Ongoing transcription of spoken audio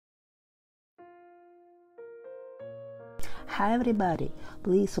Hi everybody,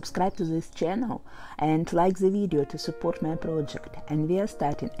 please subscribe to this channel and like the video to support my project, and we are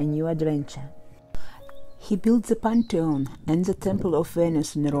starting a new adventure. He built the Pantheon and the Temple of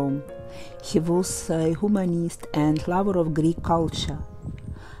Venus in Rome. He was a humanist and lover of Greek culture.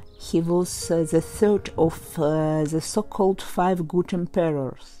 He was the third of the so-called 5 good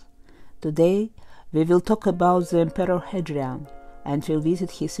emperors. Today we will talk about the Emperor Hadrian and will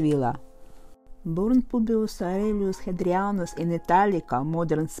visit his villa. Born Publius Aurelius Hadrianus in Italica,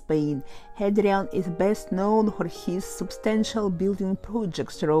 modern Spain, Hadrian is best known for his substantial building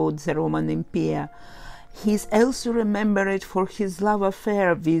projects throughout the Roman Empire. He is also remembered for his love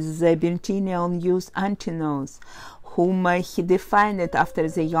affair with the Byzantine youth Antinous, whom he defined after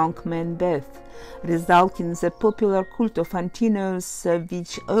the young man's death, resulting in the popular cult of Antinous,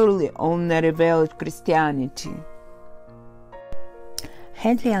 which early on revealed Christianity.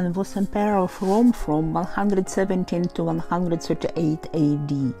 Hadrian was emperor of Rome from 117 to 138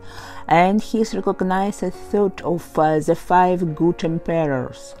 AD, and he is recognized as third of the 5 good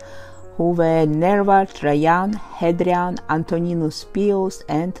emperors, who were Nerva, Trajan, Hadrian, Antoninus Pius,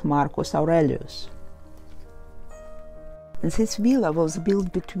 and Marcus Aurelius. This villa was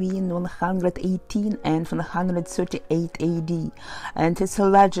built between 118 and 138 AD, and it's the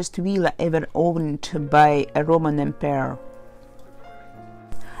largest villa ever owned by a Roman emperor.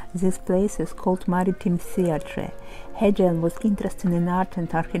 This place is called Maritime Theatre. Hadrian was interested in art and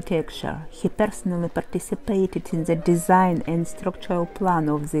architecture. He personally participated in the design and structural plan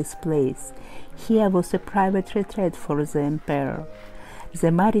of this place. Here was a private retreat for the emperor. The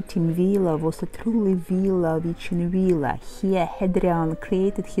Maritime Villa was a truly villa within villa. Here Hadrian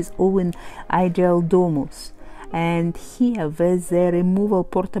created his own ideal domus, and here were the removable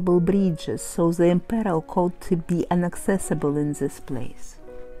portable bridges, so the emperor could be inaccessible in this place.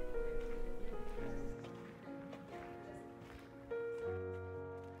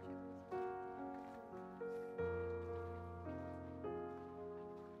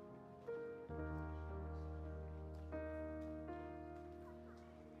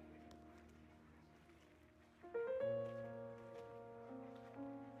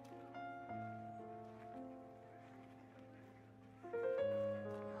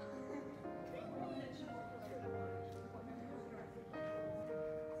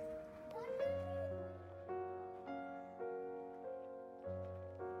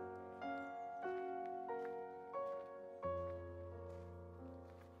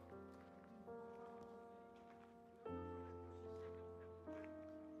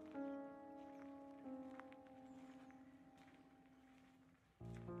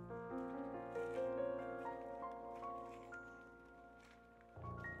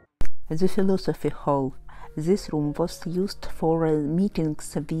 The Philosophy Hall. This room was used for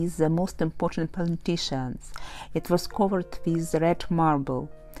meetings with the most important politicians. It was covered with red marble.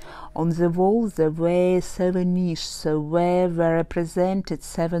 On the wall there were 7 niches where were represented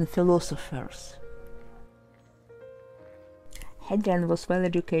 7 philosophers. Hadrian was a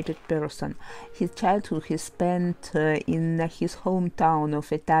well-educated person. His childhood he spent in his hometown of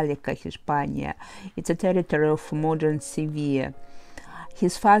Italica, Hispania. It's a territory of modern Seville.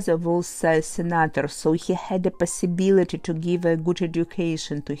 His father was a senator, so he had the possibility to give a good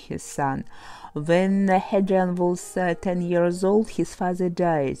education to his son. When Hadrian was 10 years old, his father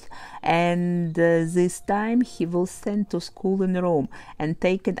died, and this time he was sent to school in Rome and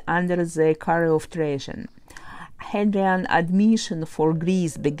taken under the care of Trajan. Hadrian's admission for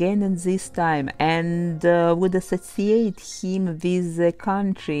Greece began at this time and would associate him with the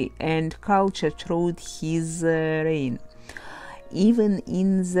country and culture throughout his reign. Even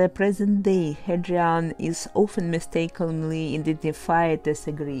in the present day, Hadrian is often mistakenly identified as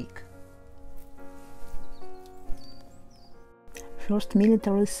a Greek. First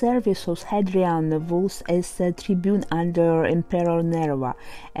military service of Hadrian was as a tribune under Emperor Nerva,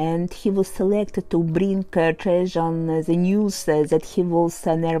 and he was selected to bring Trajan the news that he was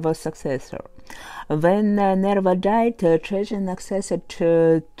Nerva's successor. When Nerva died, Trajan acceded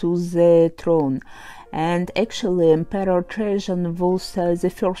to the throne. And actually, Emperor Trajan was the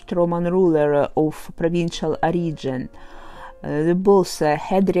first Roman ruler of provincial origin. Both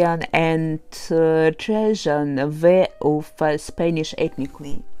Hadrian and Trajan were of Spanish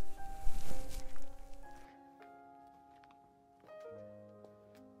ethnically.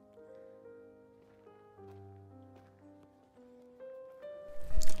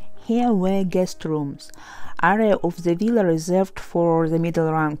 Here were guest rooms, area of the villa reserved for the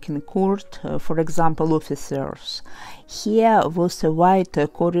middle-ranking court, for example officers. Here was a white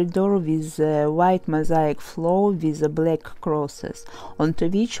corridor with a white mosaic floor with black crosses, onto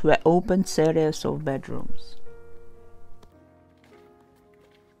which were open series of bedrooms.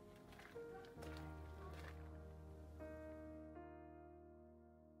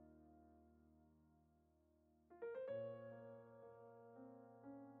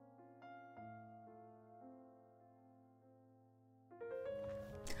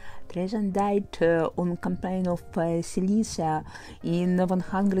 Trajan died on campaign of Cilicia in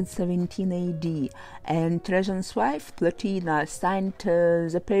 117 AD, and Trajan's wife Plotina signed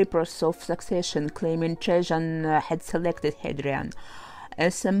the papers of succession claiming Trajan had selected Hadrian.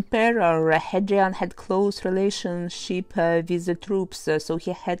 As emperor, Hadrian had close relationship with the troops, so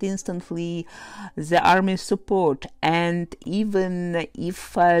he had instantly the army's support, and even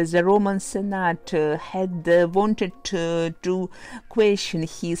if the Roman Senate had wanted to question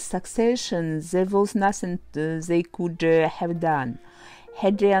his succession, there was nothing they could have done.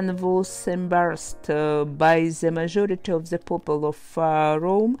 Hadrian was embarrassed by the majority of the people of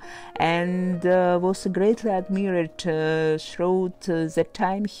Rome and was greatly admired throughout the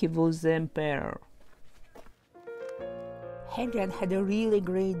time he was the emperor. Hadrian had a really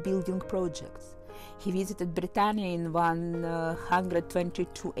great building projects. He visited Britannia in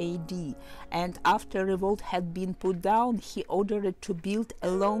 122 AD, and after revolt had been put down, he ordered it to build a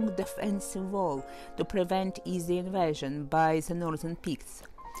long defensive wall to prevent easy invasion by the northern Picts.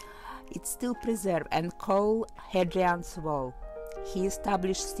 It's still preserved and called Hadrian's Wall. He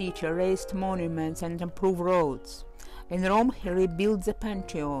established city, raised monuments, and improved roads. In Rome, he rebuilt the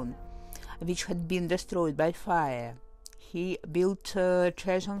Pantheon, which had been destroyed by fire. He built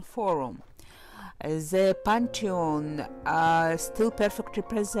Trajan Forum. The Pantheon are still perfectly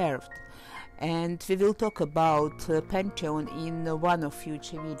preserved, and we will talk about Pantheon in one of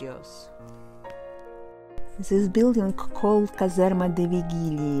future videos. This building called Caserma de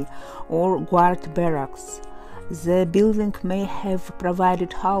Vigilii or guard barracks. The building may have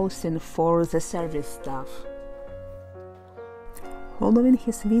provided housing for the service staff. Following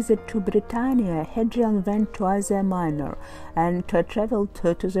his visit to Britannia, Hadrian went to Asia Minor and traveled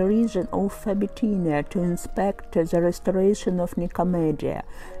to the region of Bithynia to inspect the restoration of Nicomedia,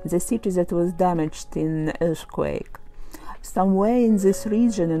 the city that was damaged in an earthquake. Somewhere in this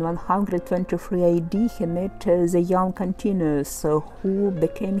region in 123 AD, he met the young Antinous, who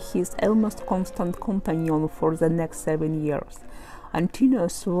became his almost constant companion for the next 7 years.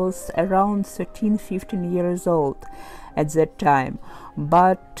 Antinous was around 13-15 years old at that time,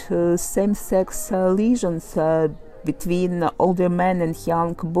 but same-sex lesions between older men and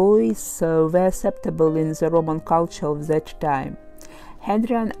young boys were acceptable in the Roman culture of that time.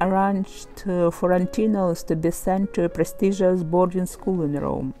 Hadrian arranged for Antinous to be sent to a prestigious boarding school in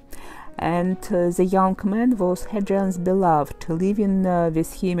Rome, and the young man was Hadrian's beloved, living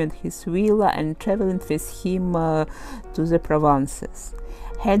with him in his villa and traveling with him to the provinces.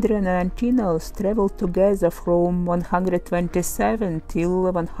 Hadrian and Antinous traveled together from 127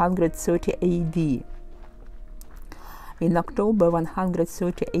 till 130 AD. In October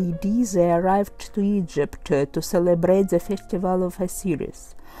 130 AD, they arrived to Egypt to celebrate the festival of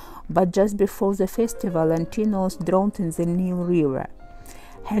Osiris. But just before the festival, Antinous drowned in the Nile River.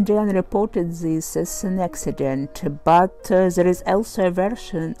 Hadrian reported this as an accident, but there is also a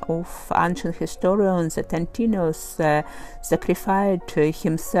version of ancient historians that Antinous sacrificed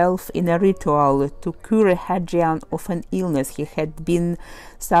himself in a ritual to cure Hadrian of an illness he had been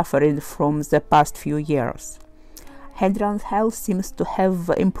suffering from the past few years. Hadrian's health seems to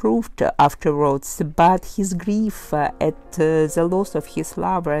have improved afterwards, but his grief at the loss of his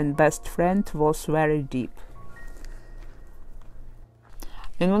lover and best friend was very deep.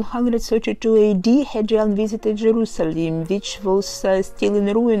 In 132 AD, Hadrian visited Jerusalem, which was still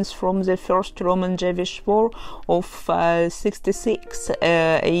in ruins from the First Roman-Jewish War of 66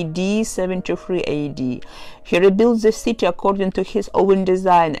 AD, 73 AD. He rebuilt the city according to his own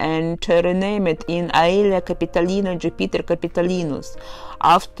design and renamed it in Aelia Capitolina Jupiter Capitolinus,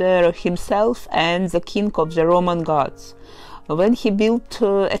 after himself and the king of the Roman gods. When he built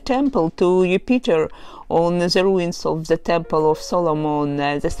a temple to Jupiter on the ruins of the Temple of Solomon,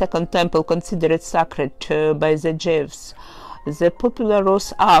 the second temple considered sacred by the Jews, the people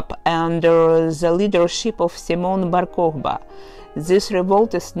rose up under the leadership of Simon Bar Kokhba. This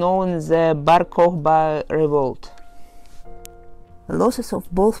revolt is known as the Bar Kokhba Revolt. Losses of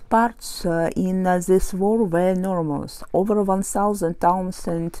both parts in this war were enormous. Over 1,000 towns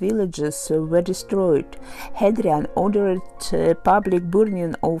and villages were destroyed. Hadrian ordered public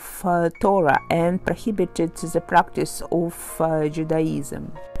burning of Torah and prohibited the practice of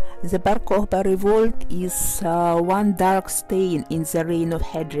Judaism. The Bar Kokhba revolt is one dark stain in the reign of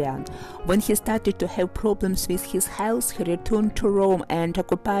Hadrian. When he started to have problems with his health, he returned to Rome and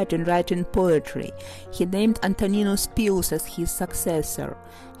occupied in writing poetry. He named Antoninus Pius as his successor.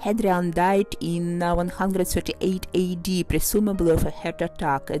 Hadrian died in 138 AD, presumably of a heart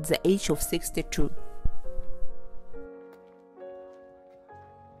attack, at the age of 62.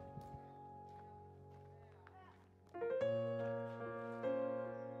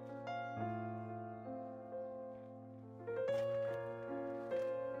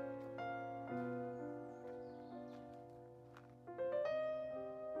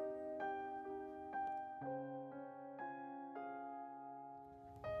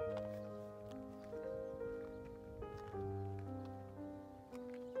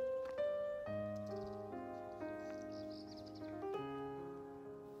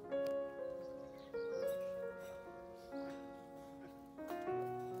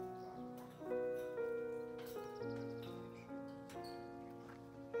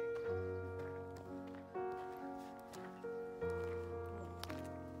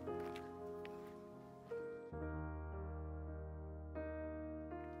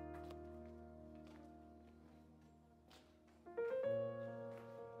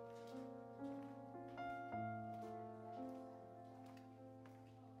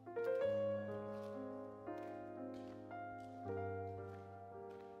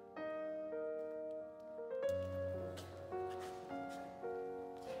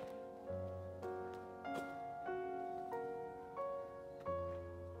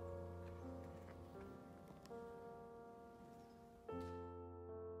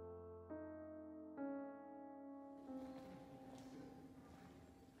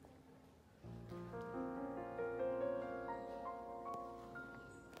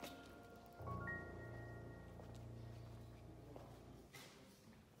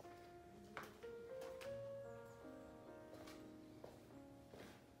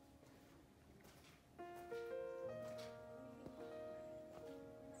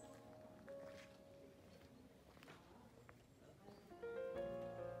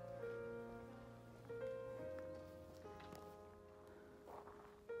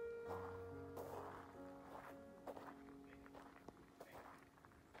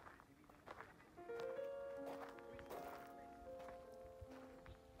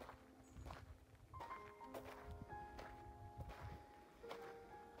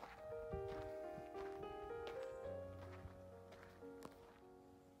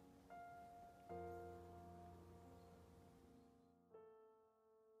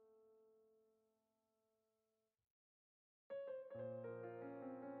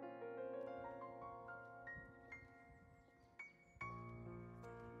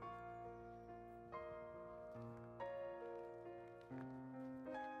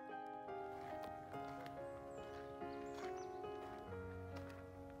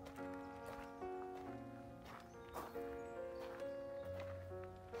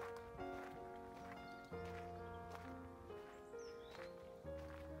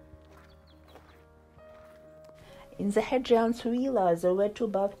 In the Hadrian's villa, there were two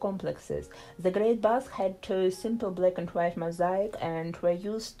bath complexes. The great baths had simple black and white mosaic and were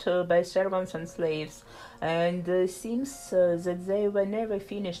used by servants and slaves, and seems that they were never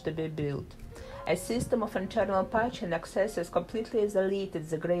finished to be built. A system of internal patch and access completely isolated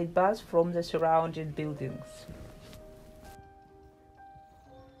the great baths from the surrounding buildings.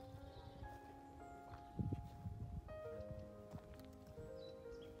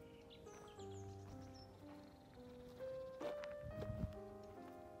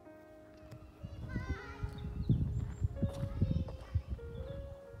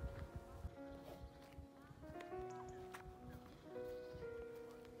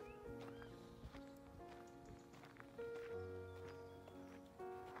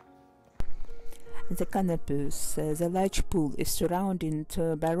 The canopus, the large pool, is surrounded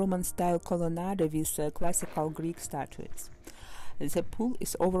by Roman-style colonnade with classical Greek statues. The pool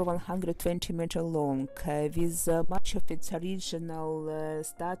is over 120 meters long, with much of its original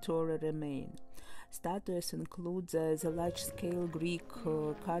statuary remain. Statues include the large-scale Greek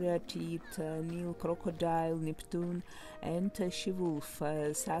caryatid, Nile crocodile, Neptune, and she-wolf,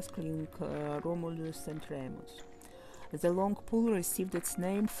 Saskling, Romulus, and Remus. The long pool received its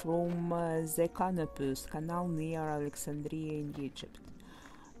name from the Canopus canal near Alexandria in Egypt.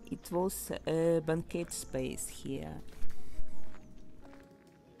 It was a banquet space here.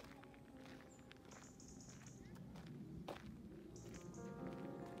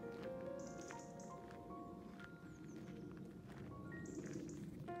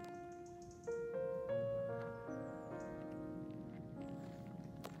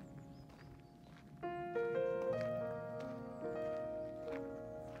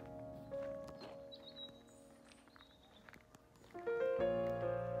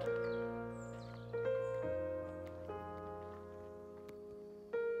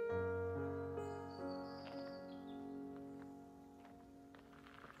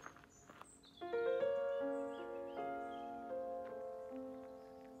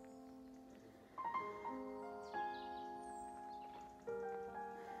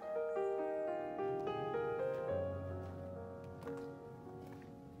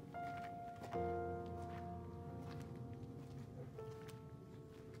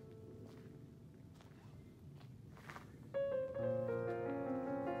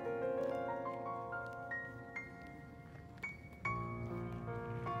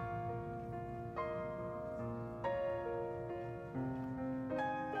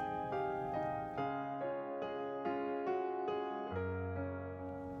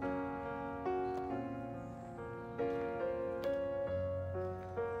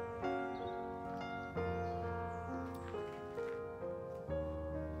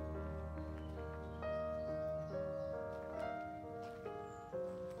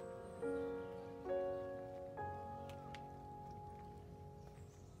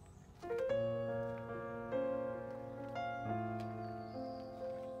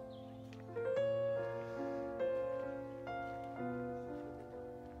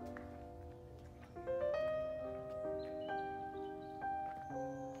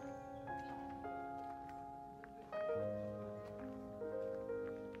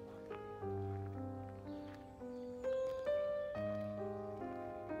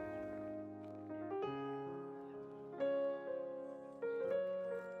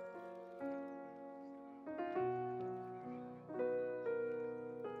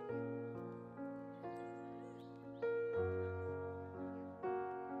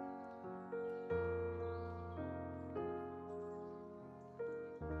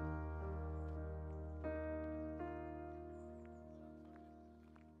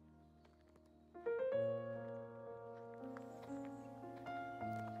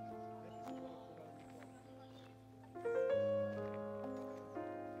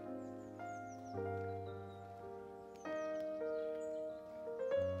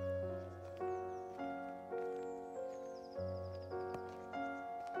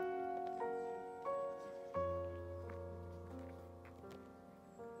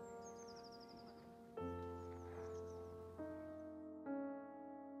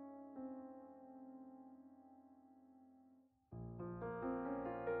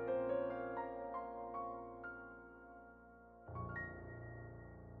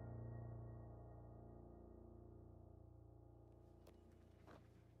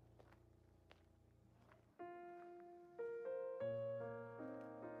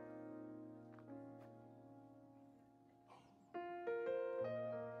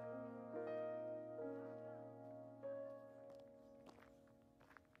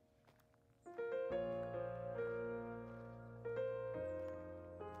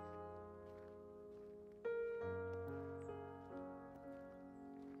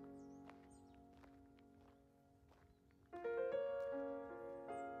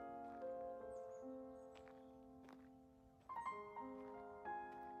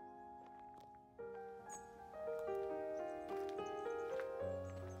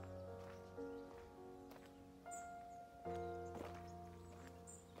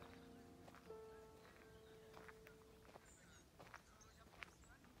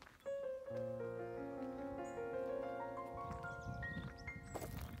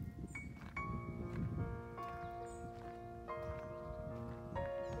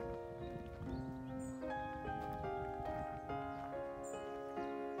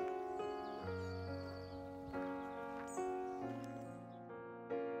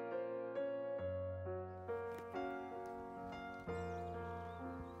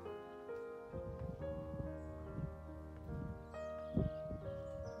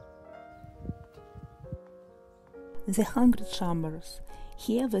 The Hundred Chambers.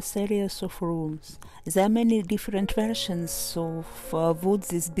 Here the series of rooms. There are many different versions of what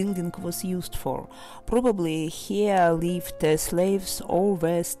this building was used for. Probably here lived slaves or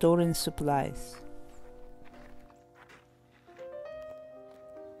were storing supplies.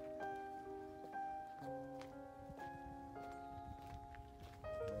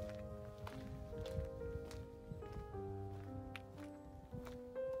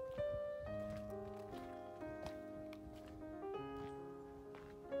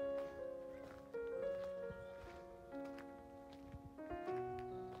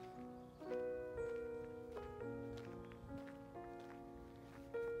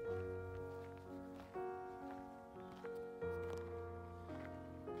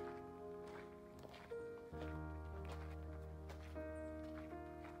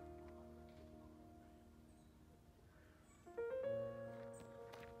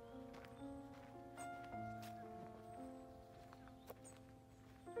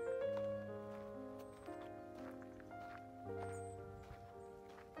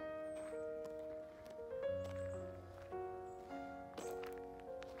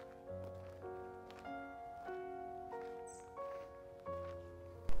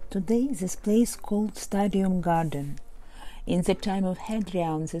 Today this place called Stadium Garden. In the time of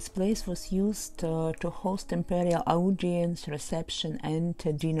Hadrian, this place was used to host imperial audience, reception and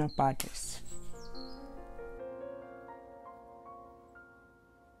dinner parties.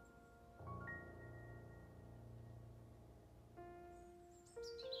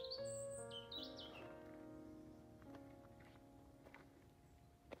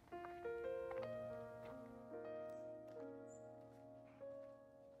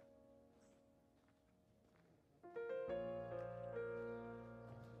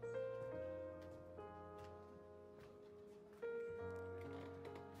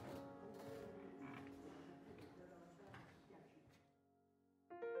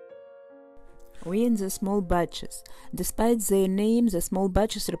 We in the small batches. Despite their name, the small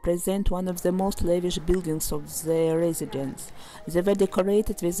batches represent one of the most lavish buildings of their residence. They were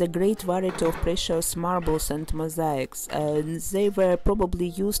decorated with a great variety of precious marbles and mosaics, and they were probably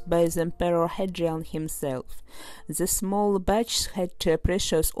used by the Emperor Hadrian himself. The small batches had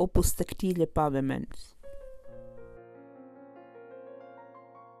precious opus tactile pavements.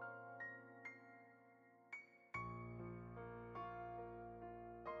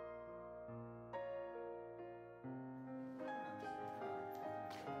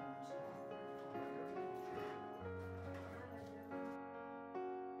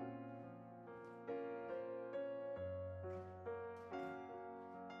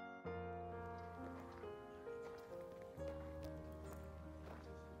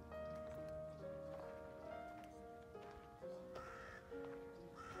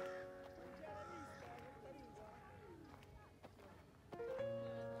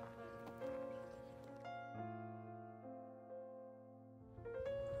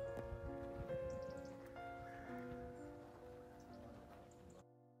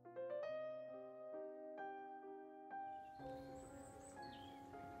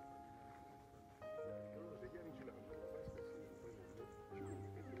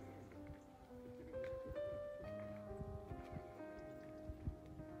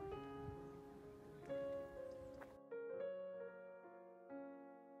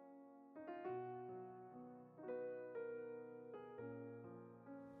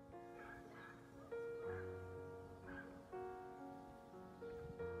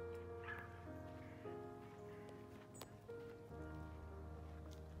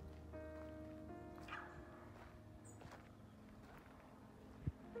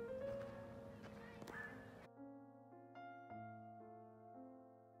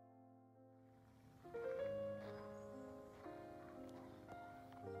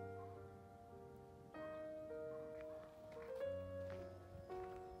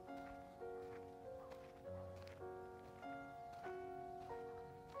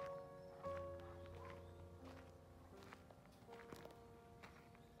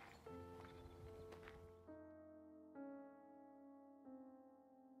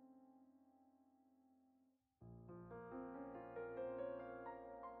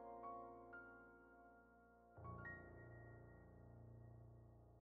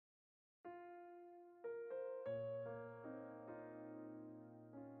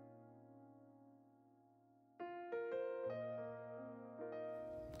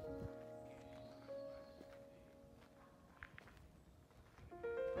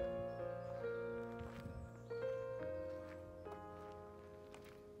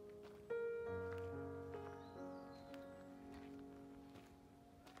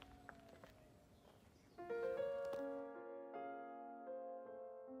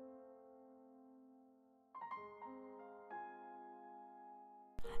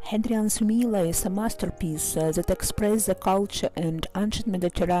 Hadrian's villa is a masterpiece that expresses the culture and ancient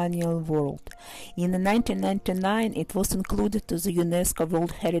Mediterranean world. In 1999, it was included to the UNESCO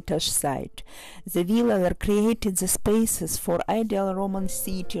World Heritage Site. The villa created the spaces for ideal Roman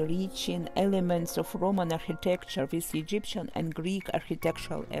city, reaching elements of Roman architecture with Egyptian and Greek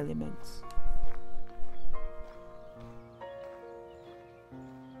architectural elements.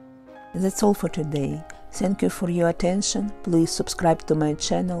 That's all for today. Thank you for your attention. Please subscribe to my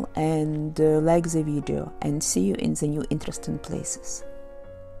channel and like the video, and see you in the new interesting places.